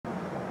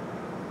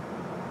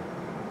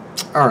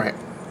Alright,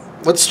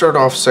 let's start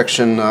off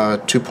section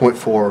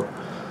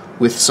 2.4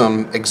 with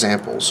some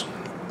examples.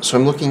 So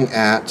I'm looking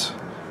at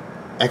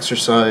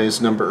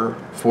exercise number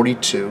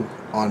 42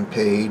 on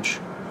page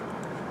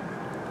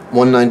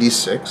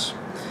 196,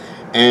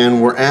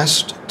 and we're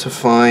asked to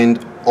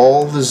find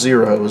all the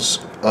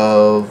zeros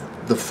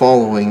of the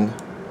following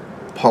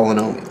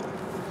polynomial.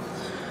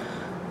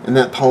 And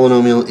that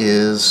polynomial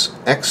is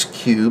x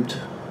cubed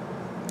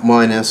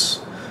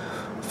minus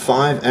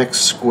 5x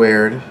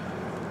squared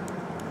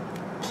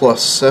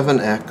plus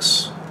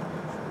 7x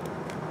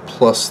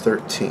plus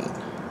 13.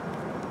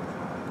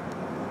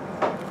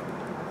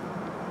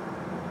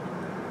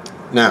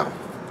 Now,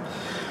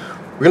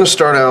 we're going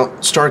to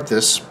start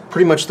this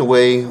pretty much the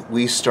way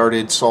we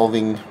started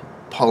solving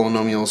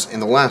polynomials in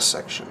the last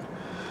section,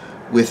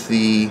 with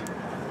the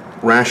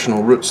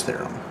rational roots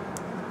theorem.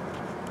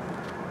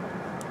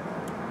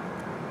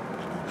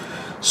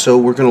 So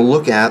we're going to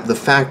look at the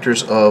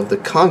factors of the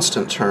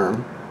constant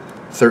term,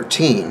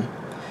 13,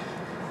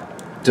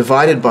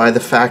 divided by the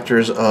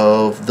factors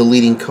of the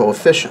leading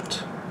coefficient,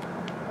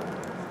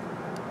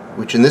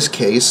 which in this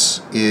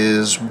case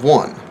is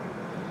 1.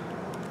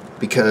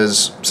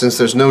 Because since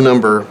there's no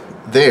number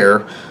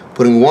there,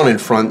 putting 1 in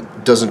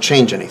front doesn't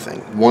change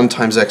anything. 1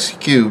 times x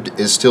cubed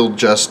is still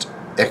just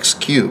x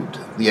cubed,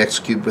 the x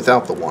cubed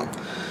without the 1.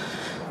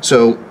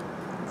 So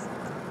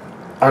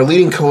our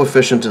leading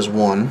coefficient is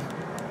 1,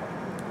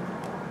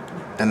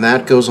 and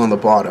that goes on the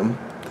bottom.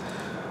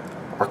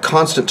 Our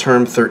constant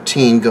term,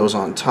 13, goes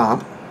on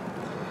top.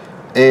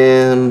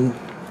 And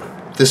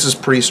this is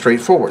pretty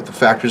straightforward. The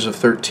factors of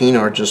 13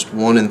 are just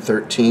 1 and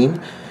 13,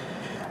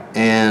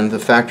 and the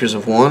factors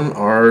of 1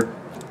 are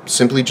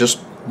simply just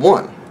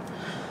 1,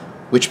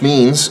 which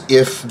means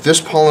if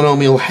this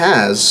polynomial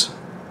has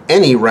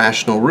any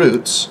rational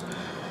roots,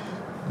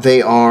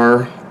 they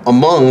are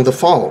among the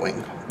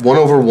following. 1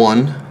 over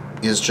 1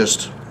 is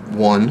just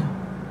 1.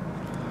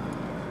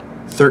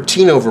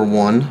 13 over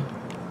 1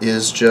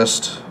 is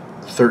just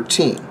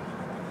 13.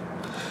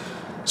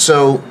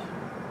 So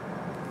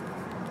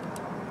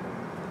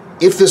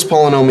if this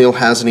polynomial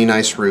has any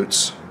nice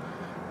roots,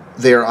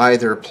 they are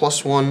either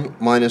plus 1,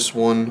 minus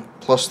 1,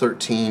 plus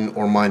 13,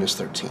 or minus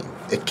 13.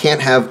 It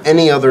can't have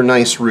any other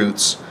nice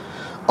roots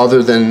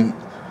other than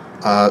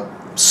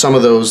some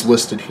of those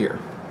listed here.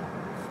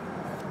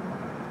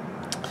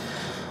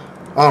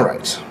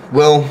 Alright,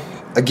 well,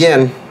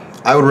 again,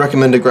 I would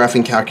recommend a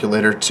graphing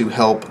calculator to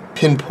help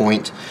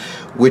pinpoint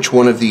which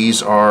one of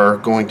these are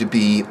going to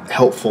be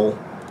helpful,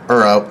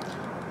 or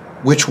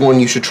which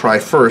one you should try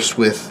first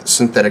with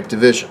synthetic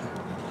division,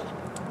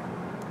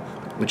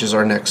 which is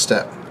our next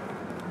step.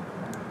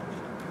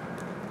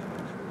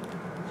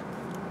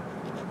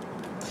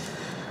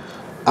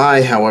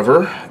 I,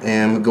 however,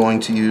 am going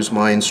to use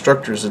my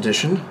instructor's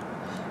edition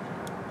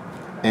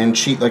and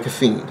cheat like a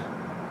fiend.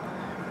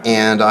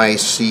 And I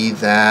see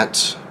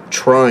that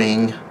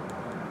trying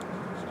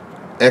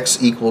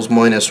x equals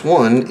minus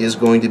 1 is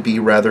going to be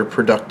rather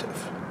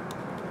productive.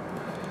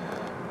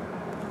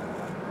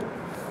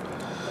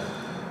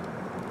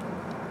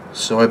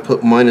 So I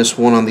put minus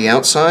 1 on the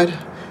outside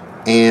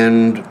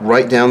and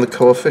write down the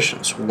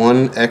coefficients.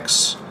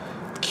 1x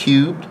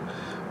cubed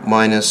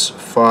minus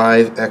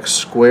 5x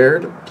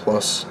squared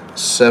plus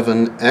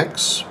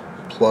 7x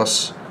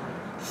plus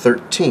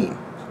 13.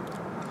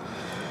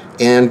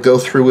 And go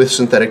through with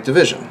synthetic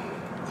division,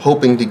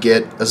 hoping to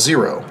get a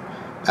 0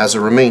 as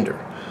a remainder.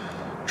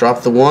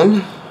 Drop the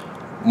 1,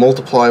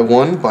 multiply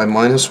 1 by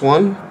minus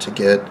 1 to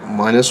get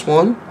minus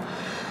 1,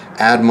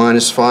 add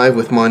minus 5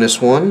 with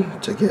minus 1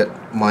 to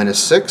get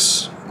minus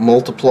 6,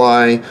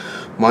 multiply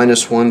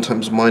minus 1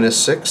 times minus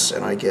 6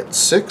 and I get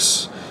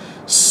 6.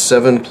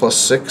 7 plus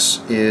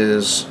 6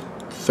 is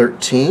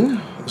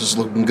 13. This is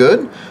looking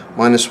good.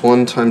 Minus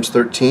 1 times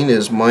 13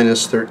 is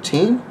minus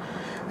 13.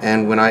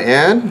 And when I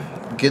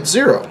add, get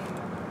 0.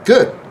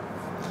 Good.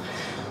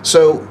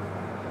 So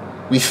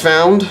we've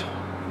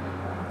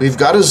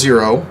got a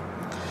 0.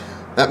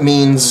 That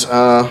means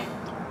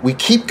we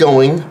keep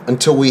going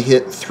until we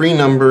hit 3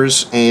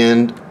 numbers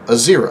and a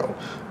 0.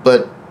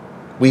 But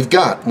we've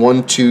got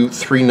 1, 2,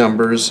 3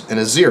 numbers and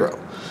a 0.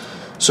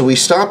 So we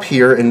stop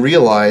here and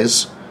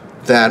realize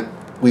that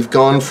we've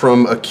gone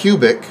from a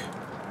cubic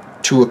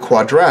to a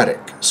quadratic.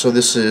 So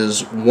this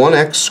is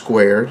 1x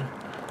squared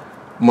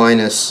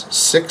minus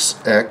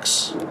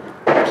 6x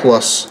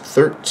plus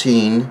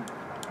 13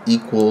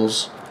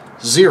 equals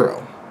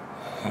 0.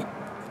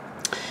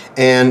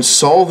 And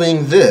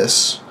solving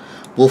this,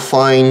 we'll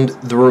find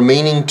the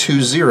remaining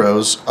 2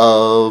 zeros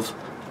of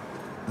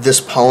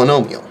this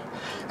polynomial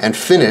and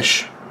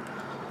finish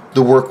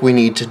the work we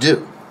need to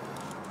do.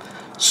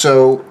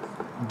 So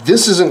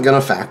this isn't going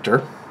to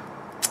factor.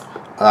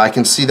 I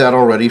can see that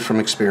already from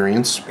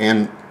experience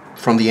and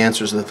from the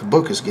answers that the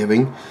book is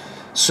giving.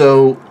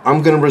 So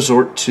I'm going to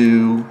resort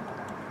to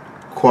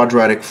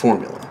quadratic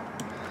formula.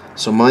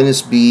 So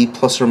minus b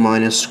plus or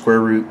minus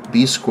square root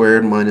b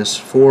squared minus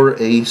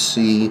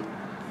 4ac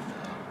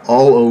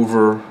all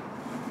over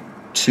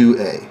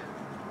 2a.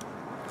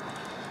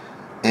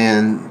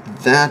 And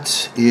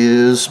that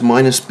is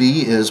minus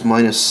b is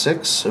minus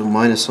 6, so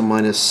minus a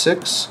minus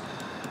 6,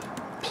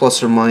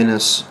 plus or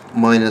minus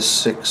minus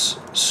 6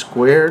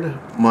 squared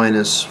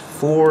minus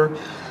 4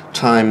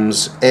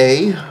 times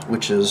a,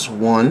 which is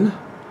 1,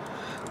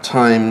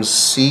 times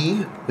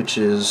c, which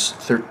is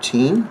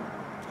 13,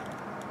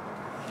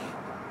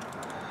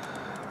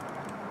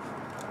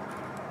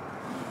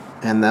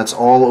 and that's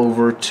all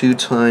over 2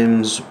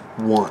 times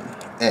 1,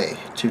 a,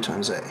 2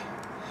 times a.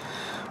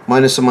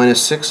 Minus a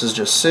minus 6 is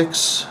just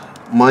 6.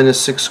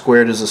 Minus 6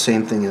 squared is the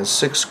same thing as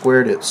 6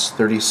 squared. It's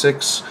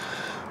 36.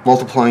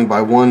 Multiplying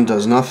by 1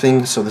 does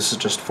nothing, so this is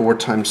just 4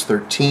 times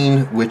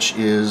 13, which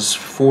is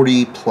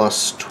 40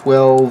 plus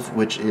 12,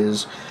 which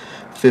is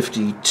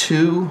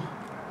 52.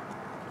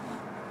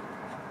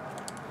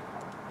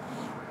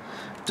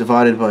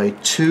 Divided by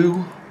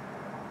 2.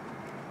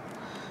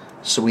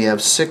 So we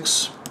have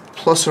 6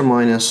 plus or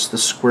minus the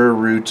square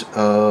root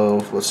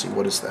of, let's see,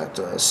 what is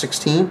that,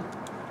 16?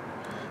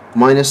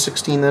 Minus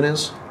 16, that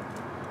is,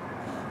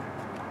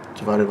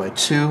 divided by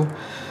 2.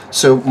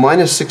 So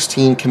minus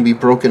 16 can be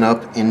broken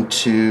up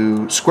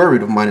into, square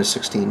root of minus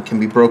 16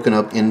 can be broken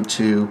up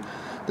into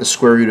the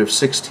square root of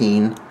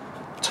 16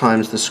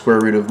 times the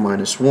square root of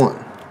minus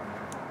 1.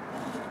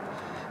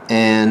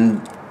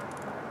 And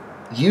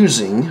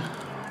using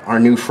our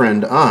new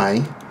friend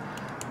I,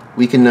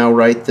 we can now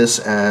write this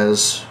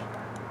as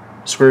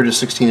square root of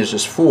 16 is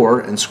just 4,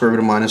 and square root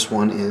of minus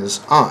 1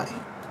 is I.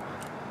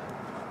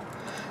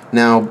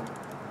 Now,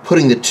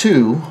 putting the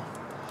 2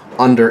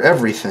 under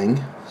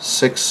everything,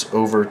 6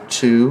 over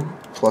 2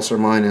 plus or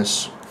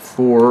minus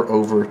 4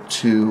 over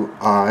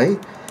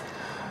 2i,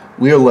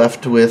 we are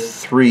left with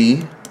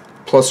 3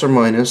 plus or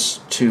minus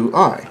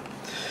 2i.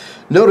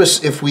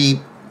 Notice if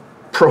we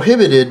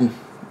prohibited,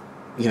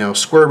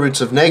 square roots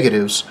of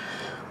negatives,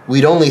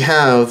 we'd only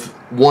have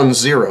 1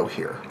 0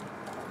 here.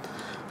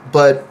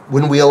 But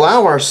when we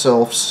allow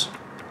ourselves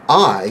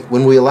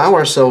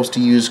to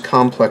use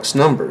complex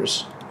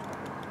numbers,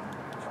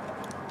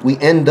 we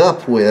end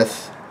up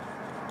with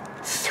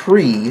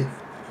 3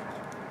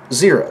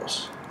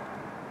 zeros.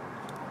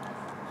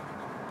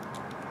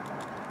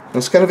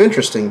 It's kind of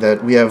interesting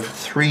that we have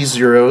 3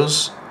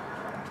 zeros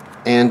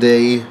and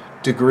a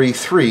degree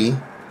 3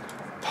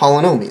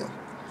 polynomial.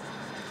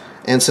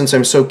 And since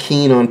I'm so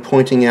keen on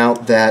pointing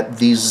out that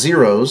these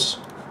zeros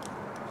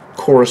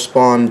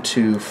correspond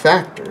to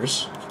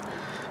factors,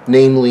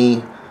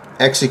 namely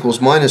x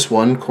equals minus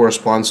 1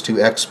 corresponds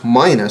to x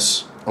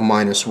minus a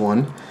minus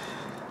 1,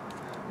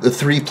 the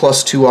 3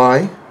 plus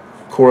 2i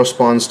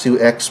corresponds to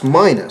x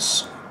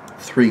minus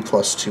 3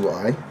 plus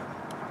 2i,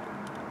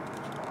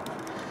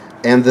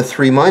 and the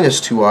 3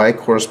 minus 2i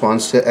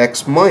corresponds to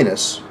x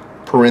minus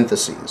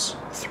parentheses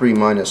 3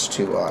 minus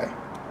 2i.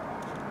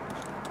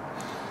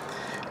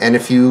 And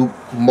if you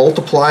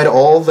multiplied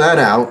all that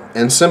out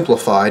and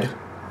simplified,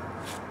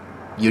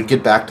 you'd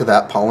get back to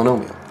that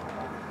polynomial.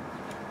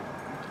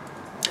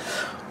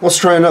 Let's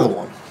try another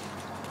one.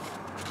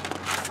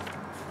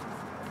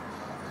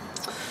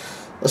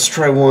 Let's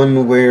try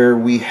one where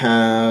we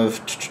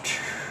have,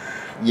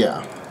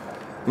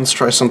 let's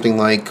try something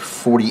like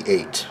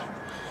 48.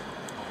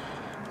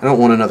 I don't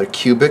want another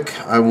cubic,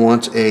 I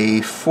want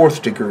a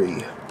 4th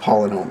degree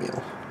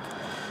polynomial.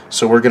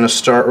 So we're going to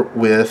start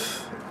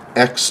with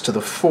x to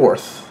the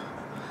 4th,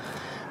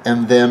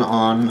 and then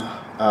on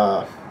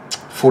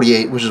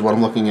 48, which is what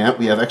I'm looking at,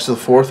 we have x to the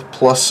 4th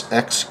plus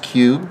x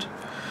cubed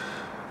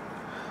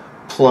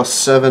plus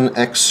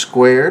 7x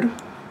squared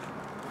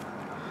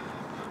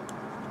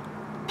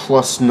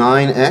plus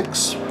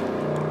 9x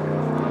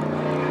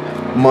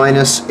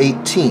minus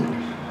 18.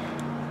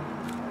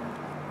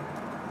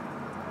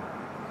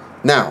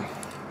 Now,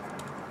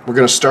 we're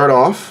going to start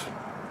off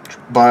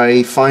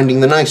by finding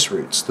the nice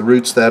roots, the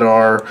roots that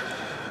are,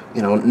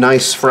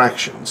 nice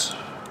fractions,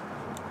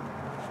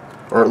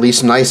 or at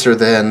least nicer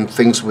than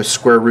things with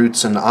square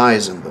roots and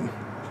i's in them.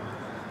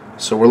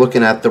 So we're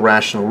looking at the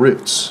rational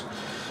roots.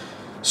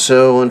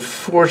 So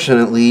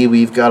unfortunately,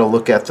 we've got to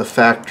look at the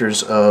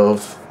factors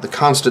of, the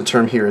constant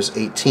term here is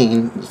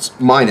 18, it's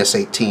minus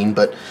 18,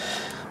 but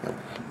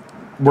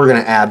we're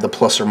going to add the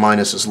plus or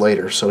minuses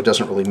later, so it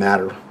doesn't really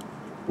matter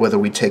whether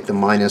we take the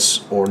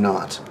minus or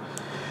not.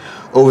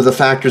 Over the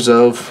factors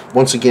of,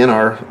 once again,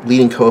 our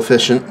leading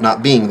coefficient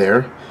not being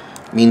there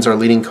means our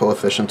leading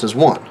coefficient is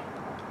 1.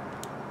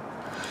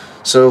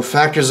 So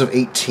factors of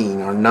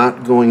 18 are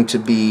not going to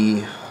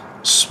be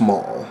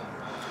small.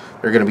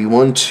 They're going to be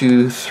 1,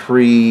 2,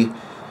 3,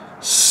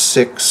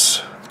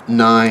 6,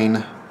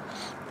 9,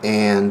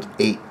 and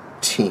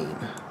 18.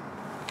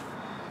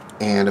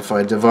 And if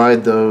I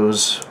divide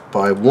those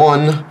by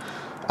 1,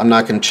 I'm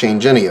not going to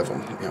change any of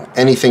them.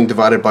 Anything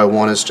divided by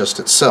 1 is just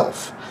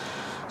itself.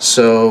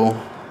 So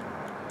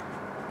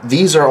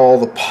these are all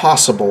the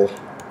possible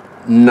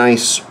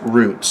nice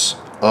roots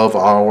of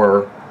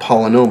our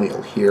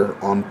polynomial here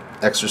on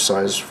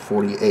exercise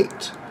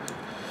 48.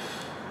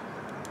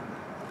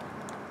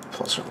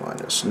 plus or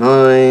minus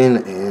 9,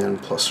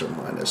 and plus or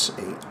minus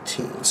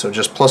 18. So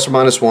just plus or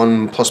minus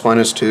 1, plus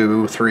minus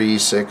 2, 3,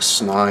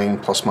 6, 9,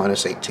 plus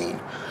minus 18.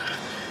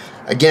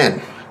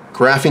 Again,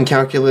 graphing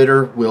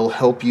calculator will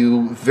help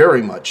you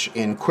very much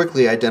in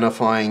quickly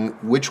identifying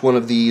which one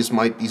of these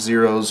might be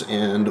zeros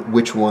and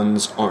which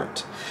ones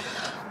aren't.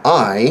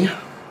 I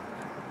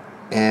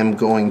am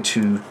going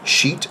to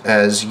cheat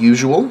as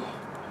usual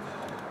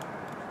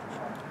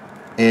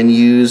and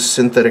use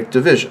synthetic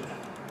division,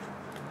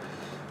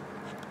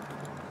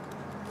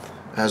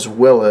 as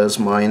well as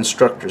my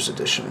instructor's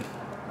edition.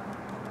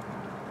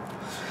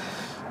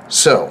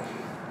 So,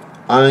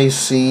 I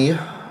see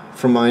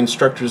from my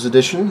instructor's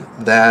edition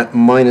that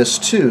minus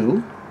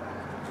 2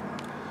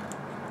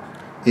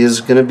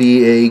 is going to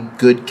be a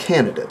good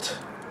candidate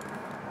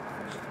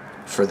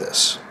for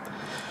this.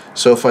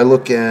 So if I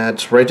look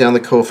at, write down the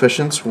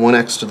coefficients,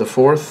 1x to the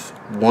 4th,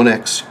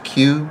 1x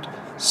cubed,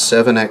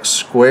 7x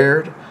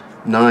squared,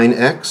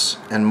 9x,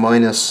 and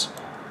minus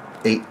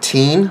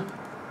 18.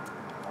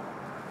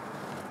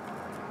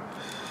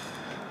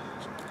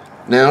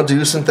 Now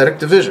do synthetic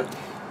division.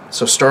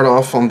 So start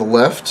off on the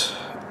left,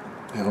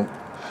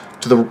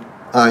 to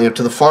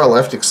the far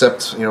left,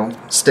 except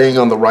staying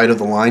on the right of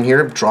the line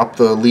here. Drop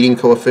the leading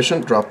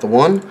coefficient, drop the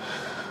 1,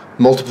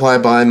 multiply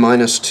by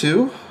minus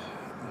 2.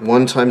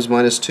 1 times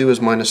minus 2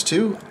 is minus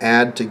 2.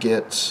 Add to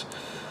get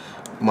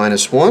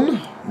minus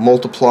 1.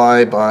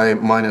 Multiply by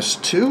minus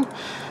 2,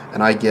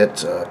 and I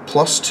get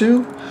plus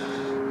 2.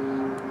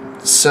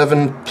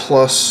 7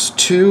 plus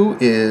 2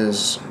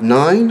 is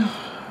 9.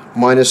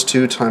 Minus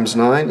 2 times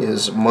 9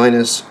 is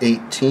minus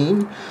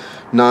 18.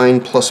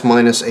 9 plus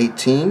minus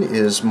 18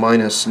 is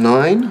minus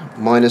 9.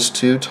 Minus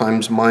 2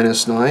 times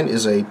minus 9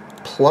 is a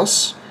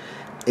plus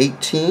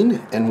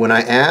 18. And when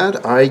I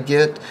add, I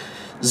get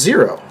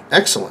 0.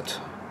 Excellent.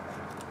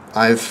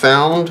 I've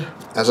found,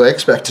 as I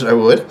expected I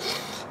would,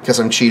 because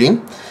I'm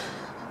cheating,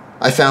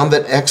 I found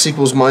that x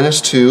equals minus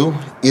 2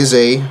 is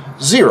a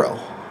 0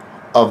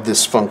 of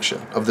this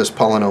function, of this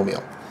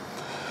polynomial.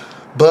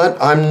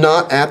 But I'm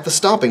not at the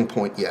stopping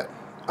point yet.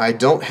 I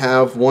don't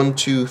have 1,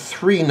 2,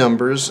 3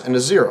 numbers and a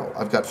 0.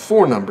 I've got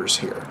 4 numbers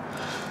here.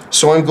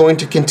 So I'm going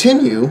to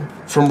continue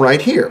from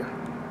right here.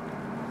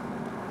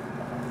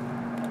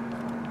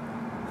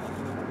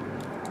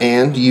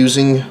 And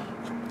using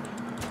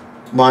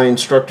my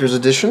instructor's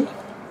addition,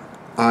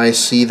 I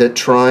see that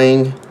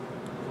trying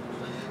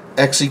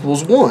x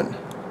equals 1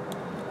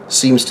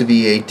 seems to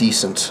be a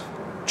decent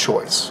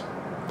choice.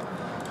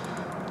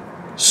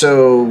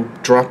 So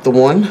drop the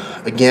 1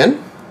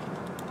 again.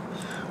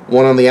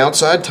 1 on the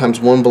outside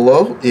times 1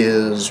 below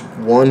is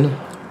 1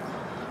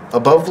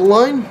 above the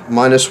line.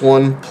 Minus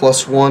 1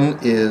 plus 1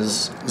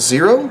 is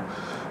 0.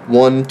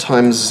 1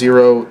 times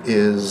 0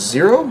 is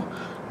 0.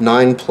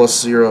 9 plus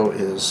 0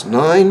 is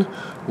 9.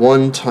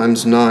 1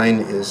 times 9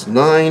 is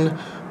 9.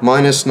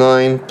 Minus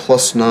 9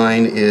 plus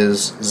 9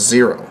 is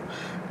 0.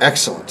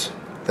 Excellent.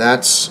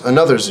 That's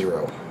another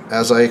 0,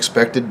 as I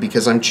expected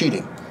because I'm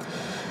cheating.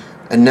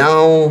 And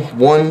now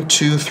 1,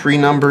 2, 3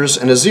 numbers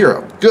and a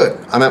 0. Good.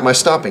 I'm at my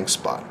stopping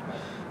spot.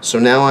 So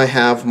now I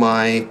have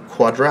my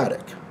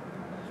quadratic.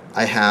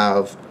 I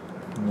have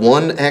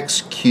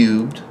 1x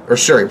cubed, or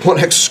sorry,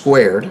 1x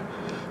squared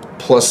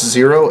plus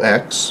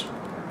 0x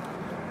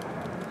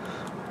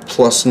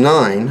plus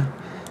 9,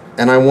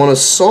 and I want to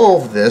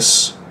solve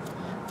this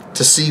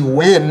to see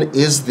when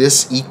is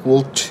this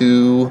equal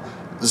to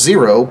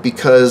 0,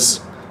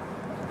 because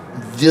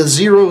the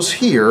zeros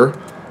here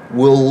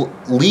will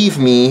leave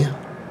me,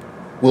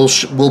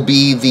 will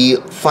be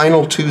the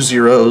final 2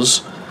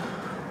 zeros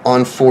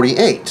on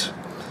 48.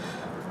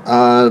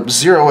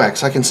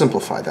 0x, I can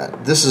simplify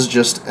that. This is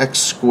just x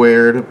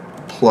squared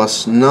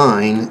plus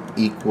 9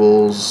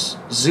 equals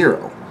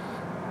 0.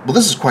 Well,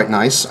 this is quite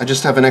nice. I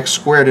just have an x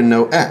squared and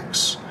no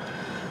x,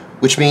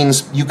 which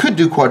means you could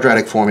do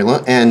quadratic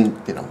formula and,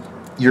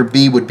 your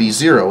b would be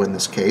 0 in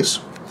this case.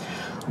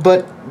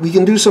 But we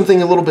can do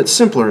something a little bit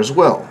simpler as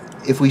well.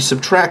 If we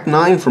subtract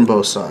 9 from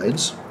both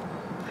sides,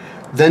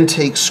 then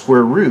take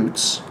square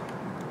roots,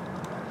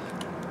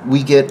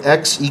 we get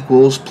x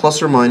equals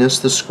plus or minus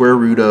the square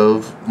root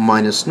of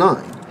minus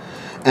 9.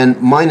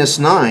 And minus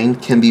 9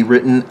 can be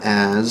written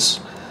as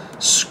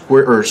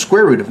square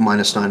root of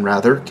minus 9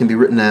 rather, can be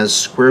written as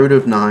square root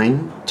of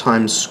 9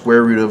 times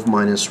square root of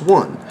minus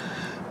 1,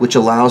 which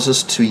allows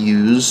us to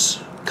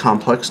use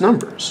complex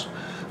numbers.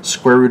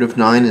 Square root of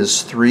 9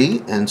 is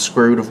 3, and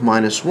square root of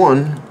minus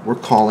 1 we're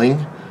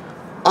calling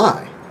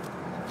I.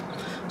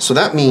 So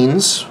that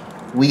means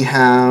we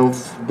have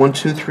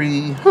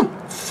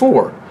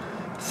 4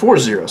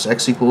 zeros.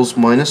 X equals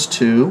minus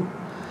 2,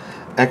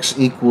 x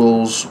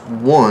equals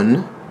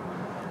 1,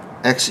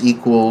 x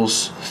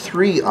equals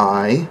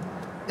 3i,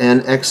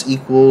 and x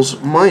equals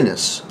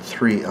minus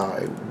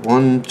 3i.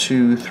 1,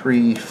 2,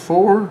 3,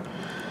 4,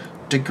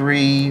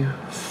 degree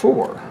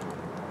 4.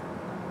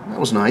 That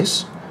was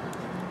nice.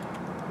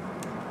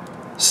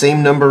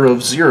 Same number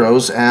of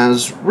zeros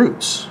as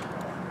roots.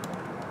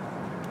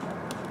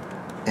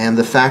 And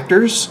the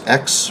factors,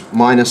 x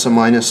minus a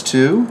minus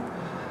 2,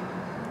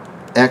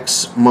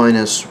 x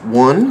minus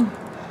 1,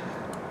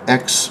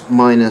 x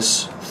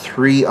minus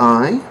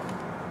 3i,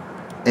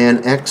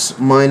 and x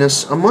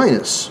minus a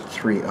minus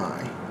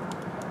 3i.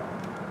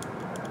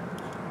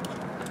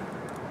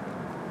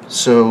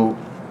 So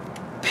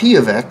p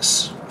of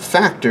x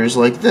factors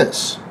like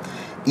this.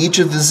 Each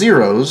of the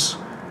zeros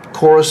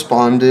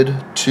corresponded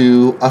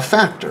to a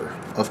factor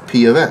of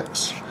p of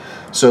x.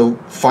 So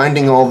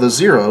finding all the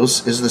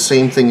zeros is the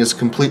same thing as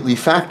completely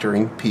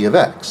factoring p of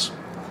x.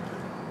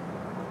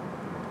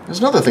 There's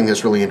another thing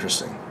that's really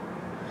interesting.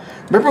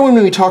 Remember when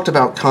we talked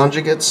about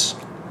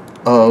conjugates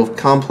of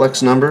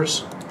complex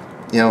numbers?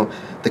 You know,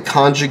 the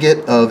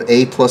conjugate of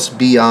a plus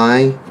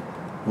bi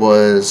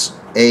was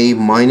a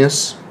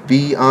minus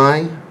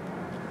bi.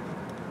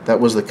 That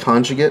was the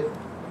conjugate.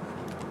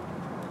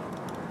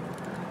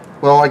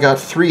 Well, I got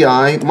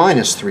 3i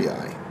minus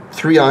 3i.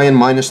 3i and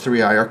minus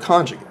 3i are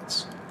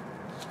conjugates.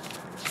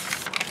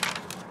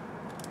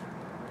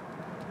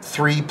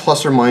 3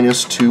 plus or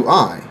minus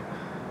 2i.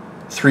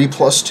 3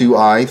 plus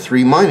 2i,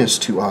 3 minus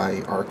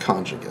 2i are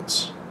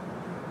conjugates.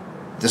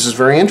 This is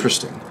very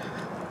interesting.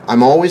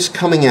 I'm always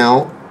coming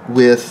out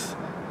with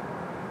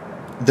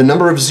the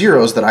number of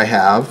zeros that I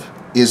have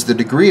is the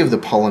degree of the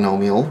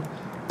polynomial,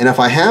 and if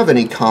I have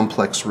any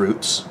complex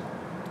roots,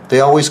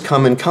 they always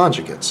come in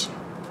conjugates.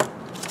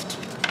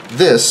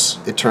 This,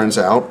 it turns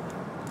out,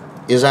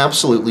 is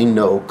absolutely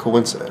no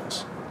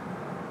coincidence.